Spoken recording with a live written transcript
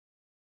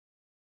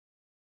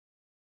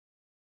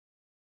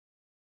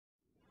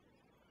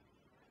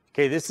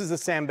Okay, this is the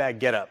sandbag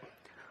get up.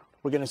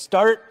 We're gonna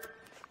start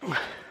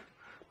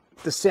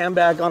the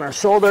sandbag on our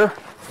shoulder,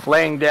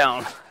 laying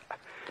down.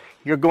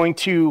 You're going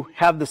to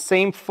have the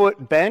same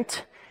foot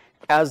bent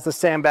as the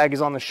sandbag is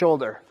on the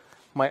shoulder.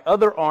 My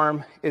other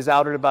arm is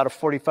out at about a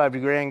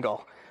 45-degree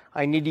angle.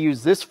 I need to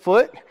use this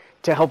foot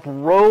to help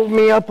roll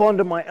me up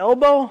onto my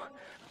elbow,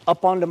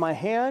 up onto my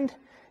hand.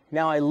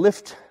 Now I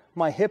lift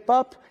my hip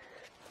up,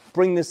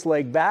 bring this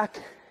leg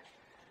back,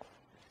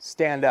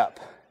 stand up.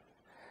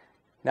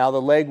 Now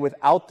the leg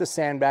without the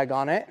sandbag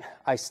on it,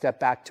 I step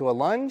back to a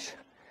lunge.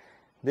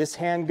 This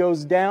hand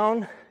goes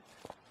down,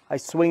 I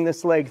swing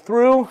this leg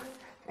through,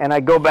 and I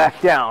go back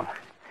down.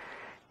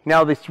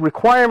 Now the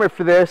requirement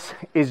for this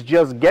is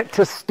just get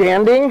to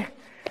standing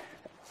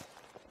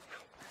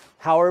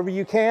however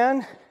you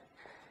can,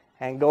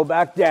 and go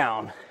back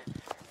down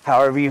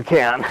however you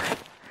can.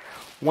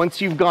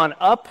 Once you've gone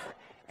up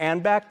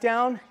and back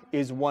down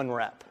is 1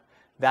 rep.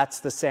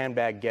 That's the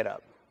sandbag get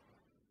up.